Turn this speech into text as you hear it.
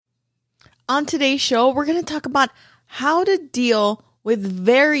On today's show, we're going to talk about how to deal with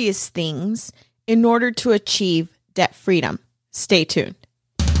various things in order to achieve debt freedom. Stay tuned.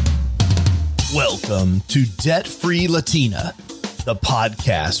 Welcome to Debt Free Latina, the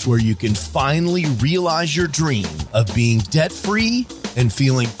podcast where you can finally realize your dream of being debt free and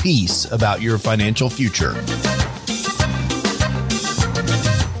feeling peace about your financial future.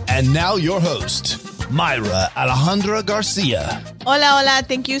 And now your host, Mayra Alejandra Garcia. Hola, hola.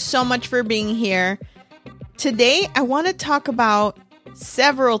 Thank you so much for being here. Today, I want to talk about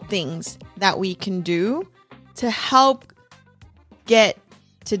several things that we can do to help get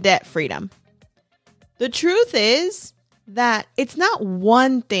to debt freedom. The truth is that it's not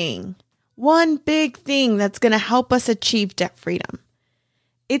one thing, one big thing that's going to help us achieve debt freedom.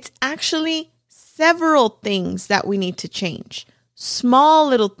 It's actually several things that we need to change, small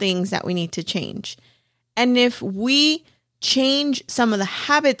little things that we need to change. And if we change some of the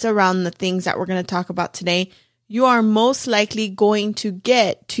habits around the things that we're going to talk about today, you are most likely going to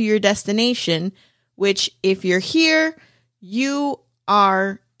get to your destination, which if you're here, you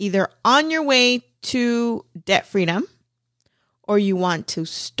are either on your way to debt freedom, or you want to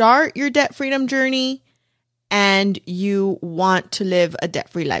start your debt freedom journey and you want to live a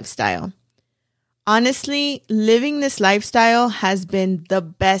debt-free lifestyle. Honestly, living this lifestyle has been the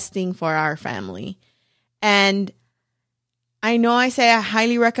best thing for our family. And I know I say I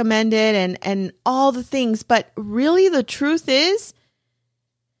highly recommend it and all the things, but really the truth is,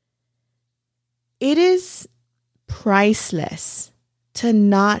 it is priceless to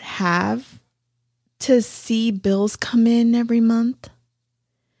not have to see bills come in every month.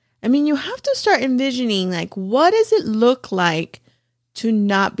 I mean, you have to start envisioning, like, what does it look like to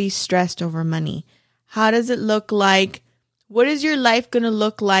not be stressed over money? How does it look like? What is your life going to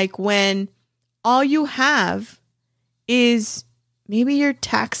look like when all you have is maybe your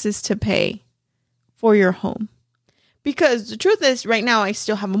taxes to pay for your home? Because the truth is, right now, I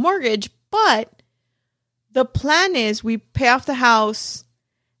still have a mortgage, but the plan is we pay off the house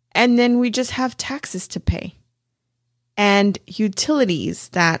and then we just have taxes to pay and utilities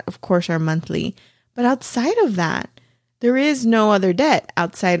that, of course, are monthly. But outside of that, there is no other debt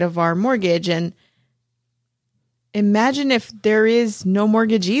outside of our mortgage. And imagine if there is no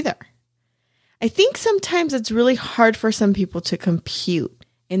mortgage either. I think sometimes it's really hard for some people to compute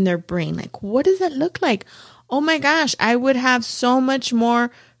in their brain. Like, what does that look like? Oh my gosh, I would have so much more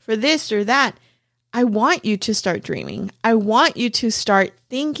for this or that. I want you to start dreaming. I want you to start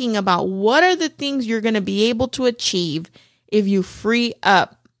thinking about what are the things you're going to be able to achieve if you free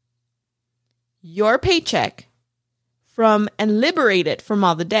up your paycheck from and liberate it from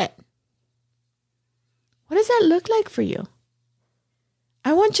all the debt. What does that look like for you?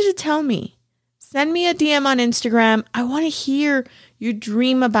 I want you to tell me. Send me a DM on Instagram. I want to hear you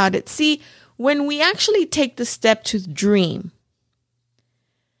dream about it. See, when we actually take the step to dream,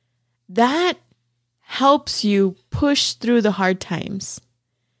 that helps you push through the hard times.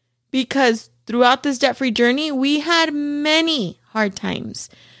 Because throughout this debt-free journey, we had many hard times.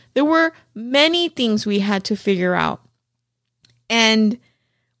 There were many things we had to figure out. And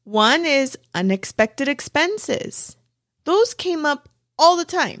one is unexpected expenses. Those came up all the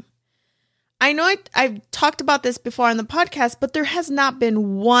time. I know I've talked about this before on the podcast, but there has not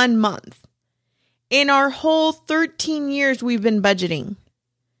been 1 month in our whole 13 years we've been budgeting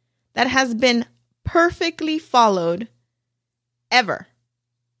that has been perfectly followed ever.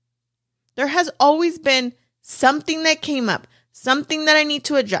 There has always been something that came up, something that I need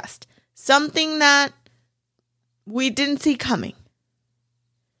to adjust, something that we didn't see coming.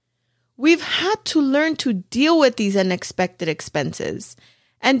 We've had to learn to deal with these unexpected expenses.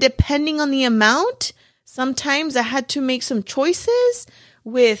 And depending on the amount, sometimes I had to make some choices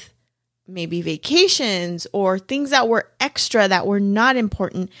with maybe vacations or things that were extra that were not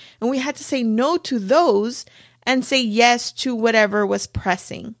important. And we had to say no to those and say yes to whatever was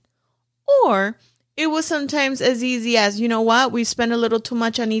pressing. Or it was sometimes as easy as, you know what, we spend a little too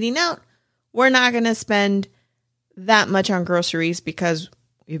much on eating out. We're not going to spend that much on groceries because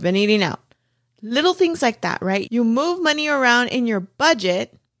we've been eating out. Little things like that, right? You move money around in your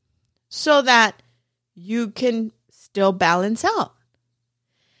budget so that you can still balance out.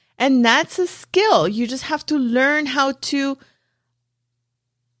 And that's a skill. You just have to learn how to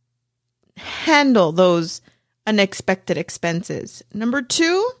handle those unexpected expenses. Number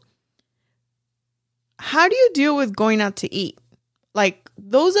 2, how do you deal with going out to eat? Like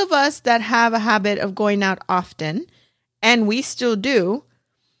those of us that have a habit of going out often, and we still do,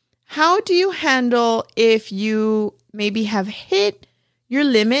 how do you handle if you maybe have hit your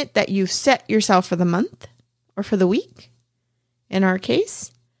limit that you've set yourself for the month or for the week, in our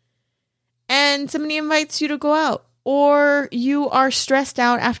case? and somebody invites you to go out, or you are stressed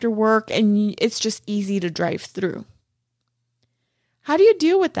out after work and it's just easy to drive through. How do you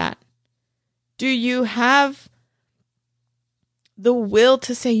deal with that? Do you have the will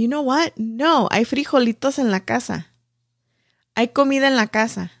to say, you know what? No, hay frijolitos en la casa. Hay comida en la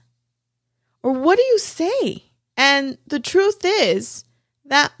casa. Or what do you say? And the truth is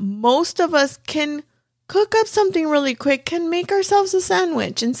that most of us can cook up something really quick, can make ourselves a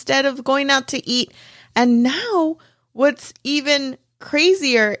sandwich instead of going out to eat. And now what's even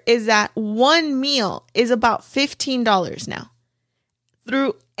crazier is that one meal is about $15 now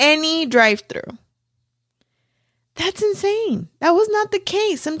through any drive-through. That's insane. That was not the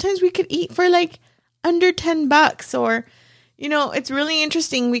case. Sometimes we could eat for like under $10 or, it's really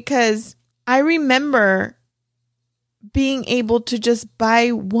interesting because I remember being able to just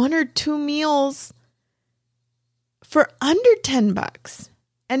buy 1 or 2 meals for under $10.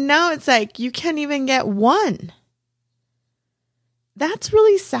 And now it's like you can't even get one. That's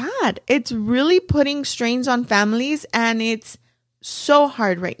really sad. It's really putting strains on families, and it's so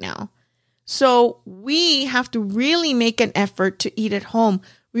hard right now. So we have to really make an effort to eat at home.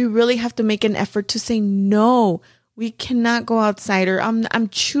 We really have to make an effort to say, no, we cannot go outside, or I'm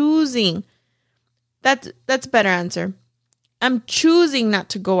choosing. That's a better answer. I'm choosing not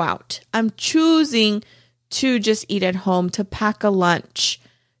to go out. I'm choosing to just eat at home, to pack a lunch,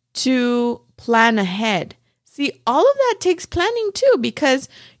 to plan ahead. See, all of that takes planning too, because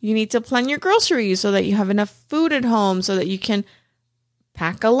you need to plan your groceries so that you have enough food at home so that you can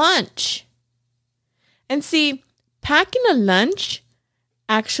pack a lunch. And see, packing a lunch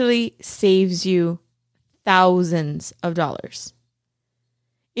actually saves you thousands of dollars.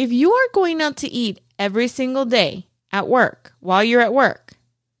 If you are going out to eat every single day at work, while you're at work,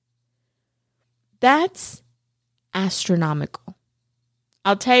 that's astronomical.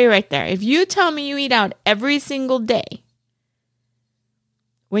 I'll tell you right there. If you tell me you eat out every single day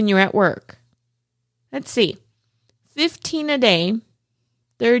when you're at work, let's see, 15 a day,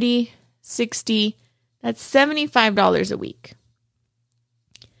 30, 60, that's $75 a week.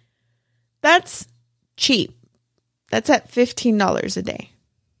 That's cheap. That's at $15 a day.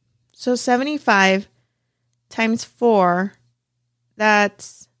 So 75 times 4,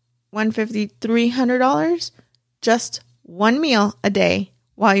 that's $150, $300, just one meal a day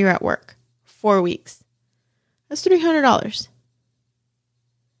while you're at work, 4 weeks. That's $300.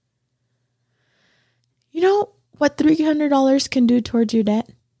 You know what $300 can do towards your debt?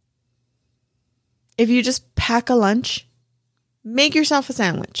 If you just pack a lunch, make yourself a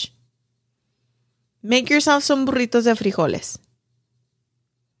sandwich. Make yourself some burritos de frijoles.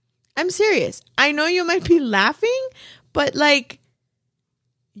 I'm serious. I know you might be laughing, but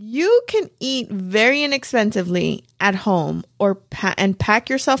you can eat very inexpensively at home and pack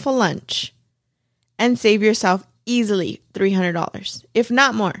yourself a lunch and save yourself easily $300, if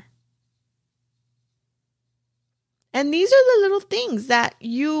not more. And these are the little things that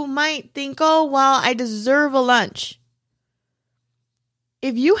you might think, oh, well, I deserve a lunch.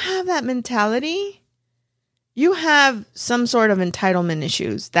 If you have that mentality, you have some sort of entitlement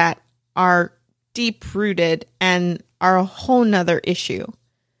issues that are deep-rooted and are a whole nother issue.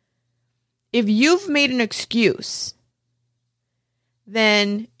 If you've made an excuse,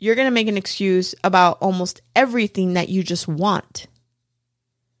 then you're going to make an excuse about almost everything that you just want.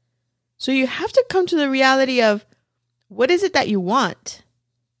 So you have to come to the reality of, what is it that you want?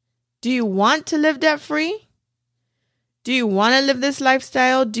 Do you want to live debt-free? Do you want to live this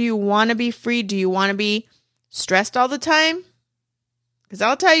lifestyle? Do you want to be free? Do you want to be stressed all the time? Because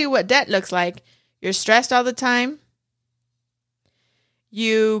I'll tell you what debt looks like. You're stressed all the time.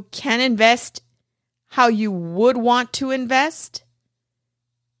 You can't invest how you would want to invest.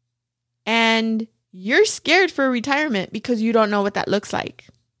 And you're scared for retirement because you don't know what that looks like.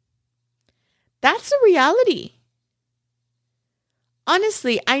 That's the reality.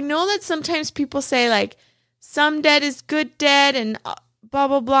 Honestly, I know that sometimes people say some debt is good debt and blah,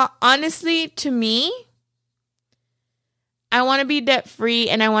 blah, blah. Honestly, to me, I want to be debt free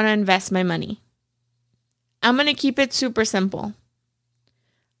and I want to invest my money. I'm going to keep it super simple.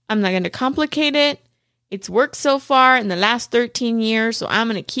 I'm not going to complicate it. It's worked so far in the last 13 years, so I'm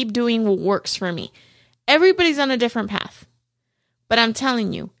going to keep doing what works for me. Everybody's on a different path. But I'm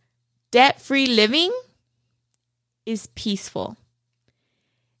telling you, debt-free living is peaceful.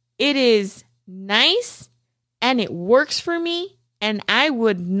 It is nice and it works for me, and I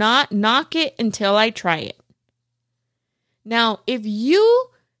would not knock it until I try it. Now, if you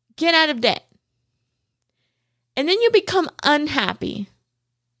get out of debt and then you become unhappy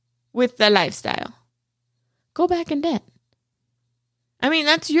with the lifestyle, go back in debt. I mean,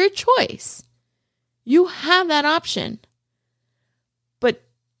 that's your choice. You have that option. But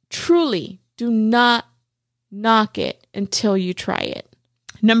truly, do not knock it until you try it.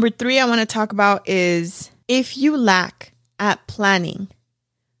 Number 3 I want to talk about is if you lack at planning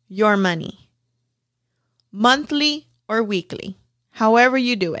your money, monthly or weekly, however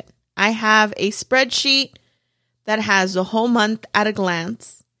you do it. I have a spreadsheet that has the whole month at a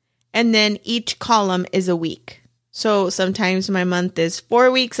glance, and then each column is a week. So sometimes my month is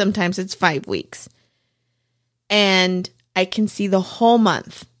 4 weeks, sometimes it's 5 weeks. And I can see the whole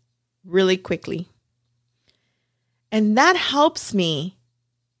month really quickly. And that helps me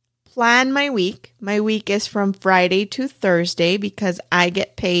plan my week. My week is from Friday to Thursday because I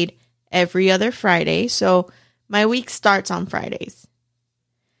get paid every other Friday. So my week starts on Fridays.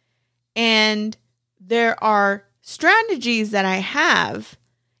 And there are strategies that I have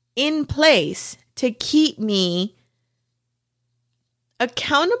in place to keep me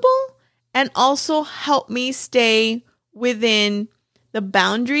accountable and also help me stay within the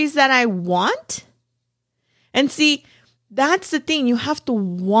boundaries that I want. And see, that's the thing. You have to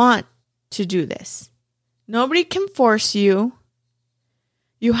want to do this. Nobody can force you.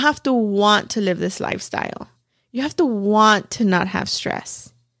 You have to want to live this lifestyle. You have to want to not have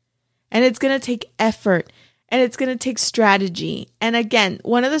stress. And it's going to take effort and it's going to take strategy. And again,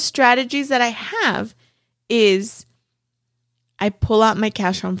 one of the strategies that I have is I pull out my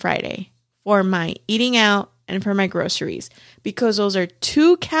cash on Friday for my eating out and for my groceries, because those are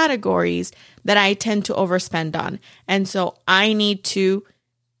 2 categories that I tend to overspend on. And so I need to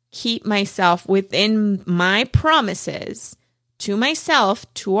keep myself within my promises to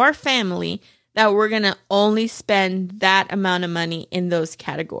myself, to our family, that we're going to only spend that amount of money in those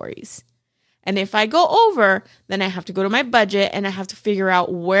categories. And if I go over, then I have to go to my budget and I have to figure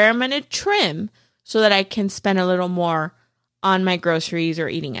out where I'm going to trim so that I can spend a little more on my groceries or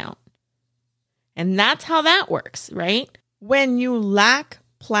eating out. And that's how that works, right? When you lack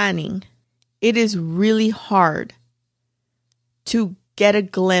planning, it is really hard to get a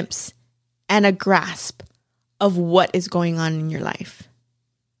glimpse and a grasp of what is going on in your life.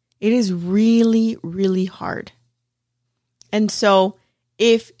 It is really, really hard. And so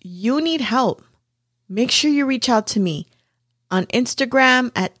if you need help, make sure you reach out to me on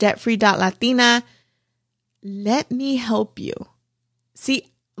Instagram at debtfree.latina. Let me help you.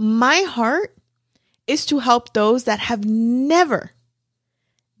 See, my heart is to help those that have never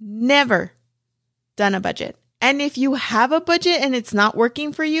done a budget. And if you have a budget and it's not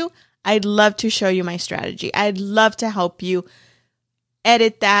working for you, I'd love to show you my strategy. I'd love to help you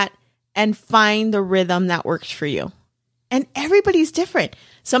edit that and find the rhythm that works for you. And everybody's different.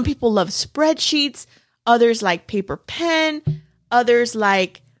 Some people love spreadsheets, others like paper pen, others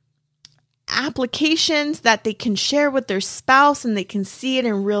like applications that they can share with their spouse and they can see it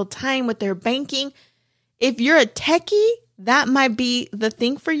in real time with their banking. If you're a techie, that might be the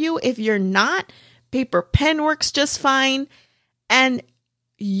thing for you. If you're not, paper pen works just fine. And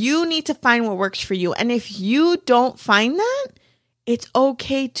you need to find what works for you. And if you don't find that, it's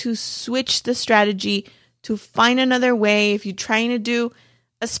okay to switch the strategy, to find another way. If you're trying to do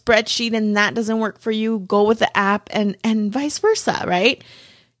a spreadsheet and that doesn't work for you, go with the app and vice versa, right?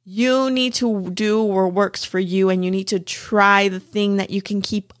 You need to do what works for you, and you need to try the thing that you can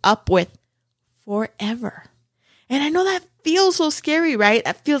keep up with forever. And I know that feels so scary, right?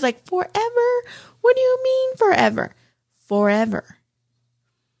 That feels like forever. What do you mean forever? Forever.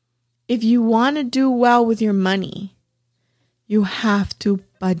 If you want to do well with your money, you have to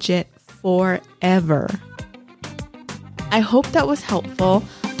budget forever. I hope that was helpful.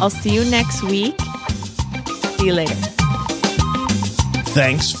 I'll see you next week. See you later.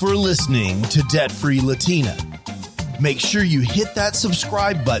 Thanks for listening to Debt Free Latina. Make sure you hit that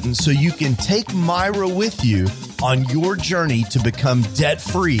subscribe button so you can take Myra with you on your journey to become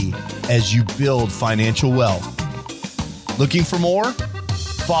debt-free as you build financial wealth. Looking for more?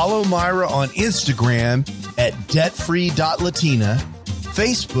 Follow Myra on Instagram at debtfree.latina,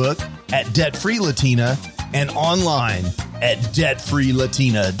 Facebook at debtfreelatina, and online at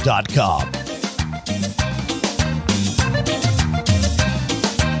debtfreelatina.com.